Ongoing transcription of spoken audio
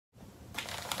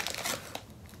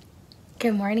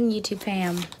Good morning, YouTube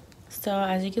fam. So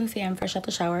as you can see, I'm fresh out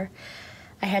the shower.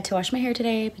 I had to wash my hair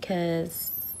today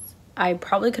because I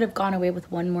probably could have gone away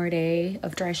with one more day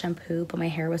of dry shampoo, but my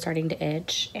hair was starting to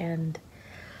itch and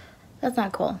that's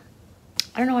not cool.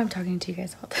 I don't know why I'm talking to you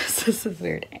guys about this. This is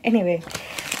weird. Anyway,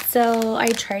 so I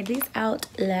tried these out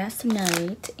last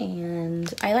night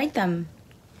and I like them.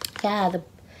 Yeah,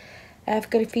 I have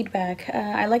good feedback.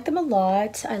 I like them a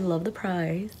lot. I love the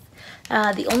price.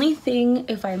 The only thing,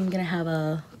 if I'm gonna have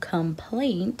a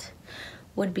complaint,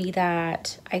 would be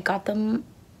that I got them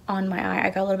on my eye. I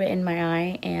got a little bit in my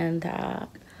eye and that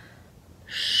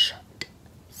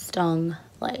stung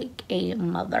like a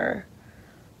mother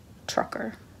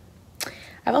trucker.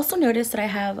 I've also noticed that I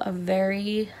have a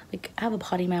I have a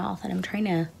potty mouth, and I'm trying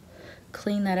to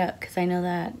clean that up because I know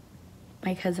that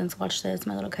my cousins watch this,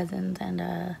 my little cousins,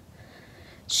 and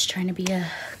just trying to be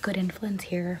a good influence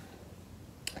here.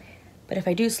 But if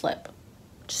I do slip,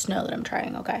 just know that I'm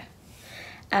trying, okay?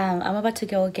 I'm about to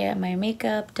go get my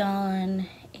makeup done,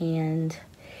 and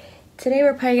today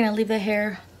we're probably gonna leave the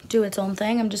hair do its own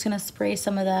thing. I'm just gonna spray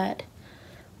some of that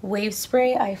wave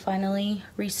spray. I finally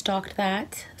restocked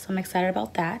that, so I'm excited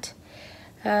about that.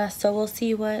 So we'll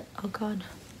see what, oh God.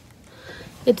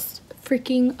 It's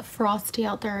freaking frosty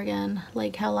out there again.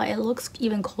 Like hell, it looks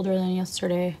even colder than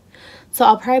yesterday. So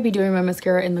I'll probably be doing my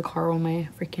mascara in the car when my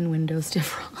freaking windows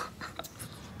defrost.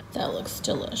 That looks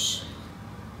delish.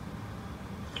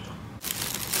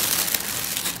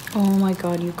 Oh my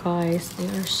God, you guys, they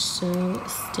are so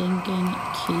stinking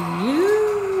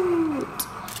cute.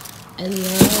 I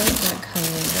love that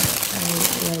color.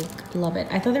 I like love it.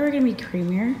 I thought they were gonna be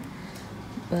creamier,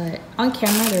 but on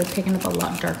camera they're picking up a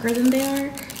lot darker than they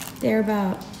are. They're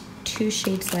about 2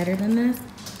 shades lighter than this,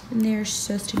 and they're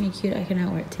so stinking cute. I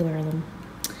cannot wait to wear them.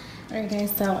 Alright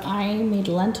guys, so I made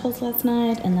lentils last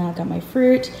night, and now I got my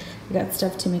fruit. I got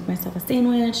stuff to make myself a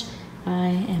sandwich. I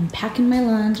am packing my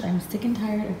lunch. I'm sick and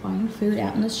tired of buying food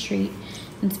out in the street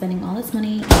and spending all this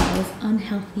money on all this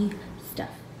unhealthy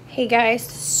stuff. Hey guys,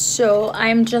 so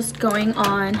I'm just going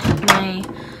on my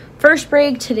first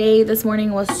break today. This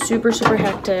morning was super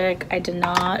hectic. I did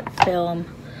not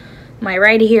film my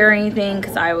ride here or anything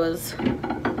because I was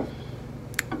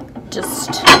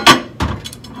just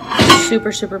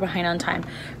super behind on time.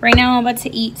 Right now I'm about to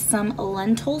eat some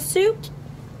lentil soup.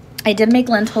 I did make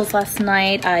lentils last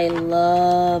night. I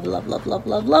love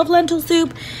lentil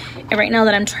soup. And right now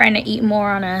that I'm trying to eat more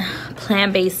on a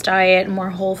plant-based diet, more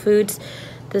whole foods,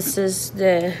 this is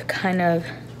the kind of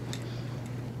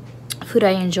food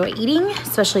I enjoy eating,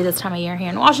 especially this time of year here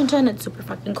in Washington. It's super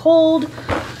fucking cold.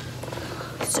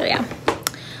 So yeah,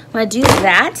 I'm gonna do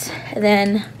that.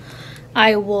 Then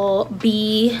I will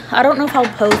be, I don't know if I'll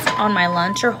post on my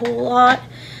lunch a whole lot,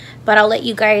 but I'll let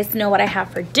you guys know what I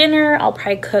have for dinner. I'll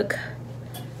probably cook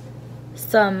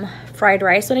some fried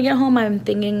rice when I get home. I'm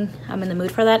thinking I'm in the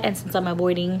mood for that. And since I'm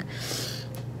avoiding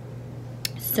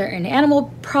certain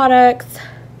animal products,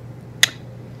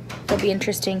 it'll be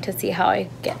interesting to see how I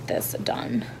get this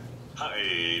done.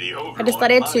 I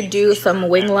decided to do some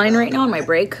wing line right now on my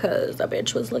break because the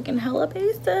bitch was looking hella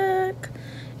basic.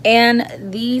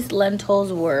 And these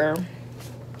lentils were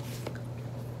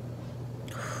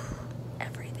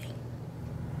everything.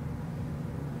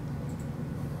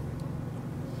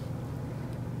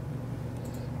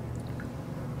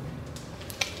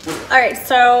 All right,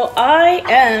 so I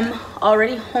am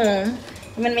already home.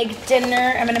 I'm gonna make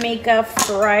dinner. I'm gonna make a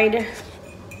fried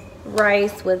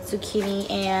rice with zucchini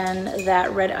and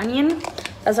that red onion.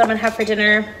 That's what I'm gonna have for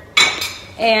dinner.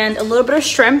 And a little bit of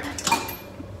shrimp.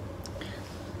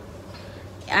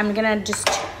 I'm gonna just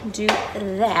do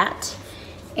that,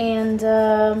 and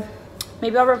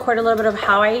maybe I'll record a little bit of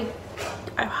how I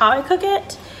cook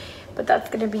it, but that's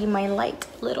gonna be my light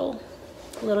little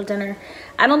dinner.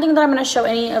 I don't think that I'm gonna show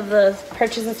any of the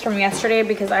purchases from yesterday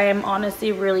because I am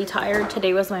honestly really tired.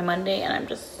 Today was my Monday and I'm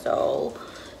just so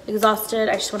exhausted.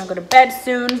 I just want to go to bed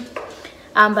soon,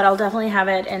 but I'll definitely have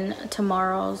it in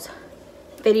tomorrow's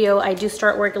video. I do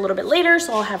start work a little bit later,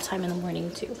 so I'll have time in the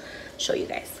morning to show you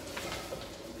guys.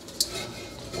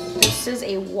 This is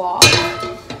a wok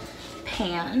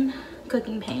pan,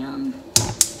 cooking pan.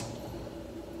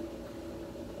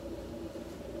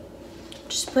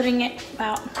 Just putting it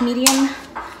about medium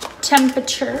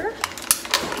temperature.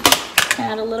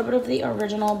 Add a little bit of the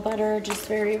original butter, just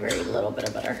very little bit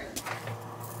of butter.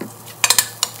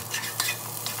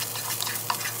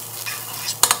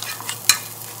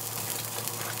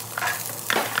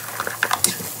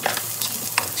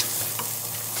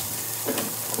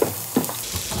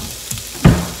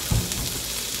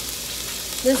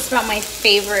 This is about my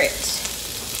favorite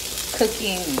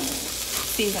cooking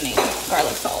seasoning,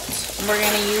 garlic salt. We're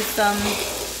gonna use some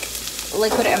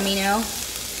liquid amino,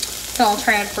 an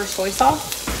alternative for soy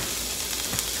sauce.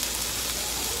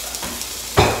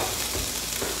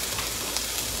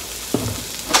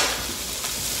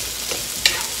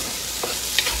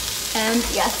 And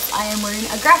yes, I am wearing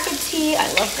a graphic tee. I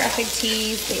love graphic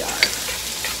tees. They are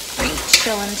great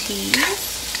chillin' tees.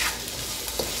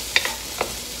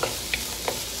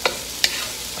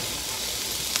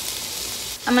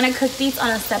 I'm gonna cook these on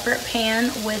a separate pan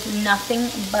with nothing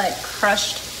but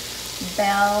crushed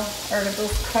bell, or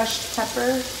those crushed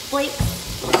pepper flakes.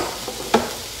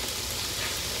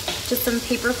 Just some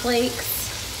paper flakes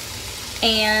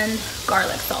and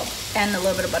garlic salt and a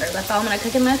little bit of butter. That's all I'm gonna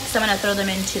cook them with, because I'm gonna throw them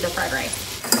into the fried rice.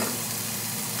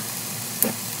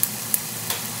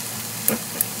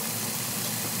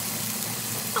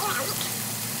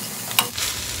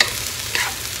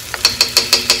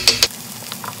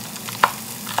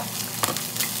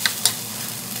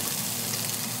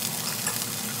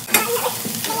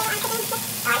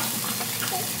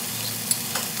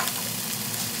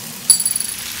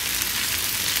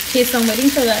 Okay, so I'm waiting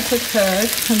for that to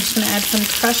cook. I'm just gonna add some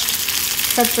crushed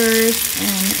peppers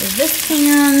in this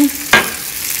pan.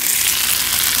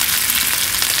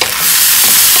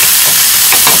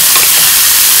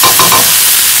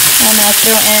 And I'll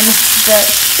throw in the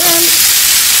shrimp.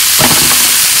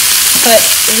 Put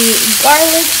the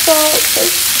garlic salt.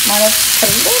 Might have put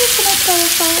a little too much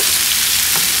garlic salt.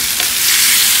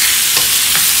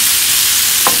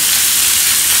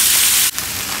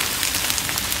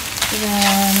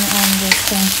 Then I'm just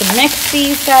going to mix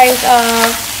these guys up.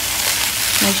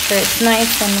 Make sure it's nice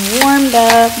and warmed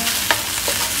up.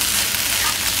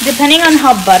 Depending on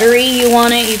how buttery you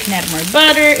want it, you can add more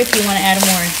butter. If you want to add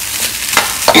more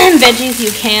veggies,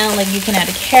 you can. Like, you can add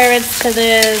carrots to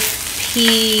this,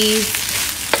 peas,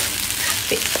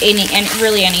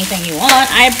 really anything you want.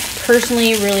 I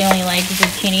personally really only like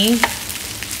zucchini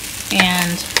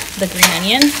and the green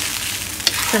onion.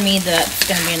 For me, that's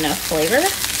going to be enough flavor,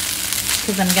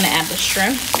 because I'm going to add the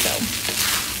shrimp, so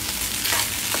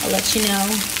I'll let you know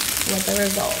what the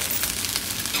results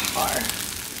are.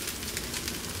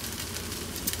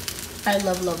 I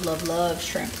love, love, love, love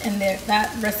shrimp, and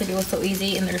that recipe was so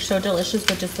easy, and they're so delicious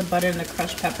with just the butter and the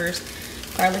crushed peppers,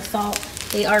 garlic salt.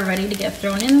 They are ready to get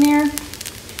thrown in there.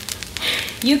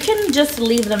 You can just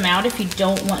leave them out if you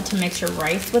don't want to mix your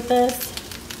rice with this,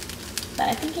 but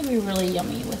I think it'd be really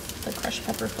yummy with the crushed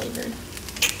pepper flavored.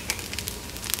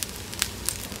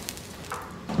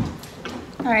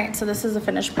 All right, so this is the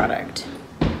finished product.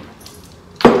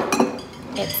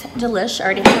 It's delish. I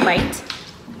already had a bite.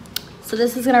 So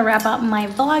this is gonna wrap up my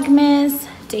Vlogmas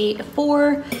day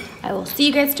 4. I will see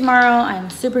you guys tomorrow.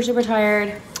 I'm super, super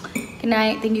tired. Good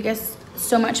night. Thank you guys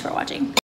so much for watching.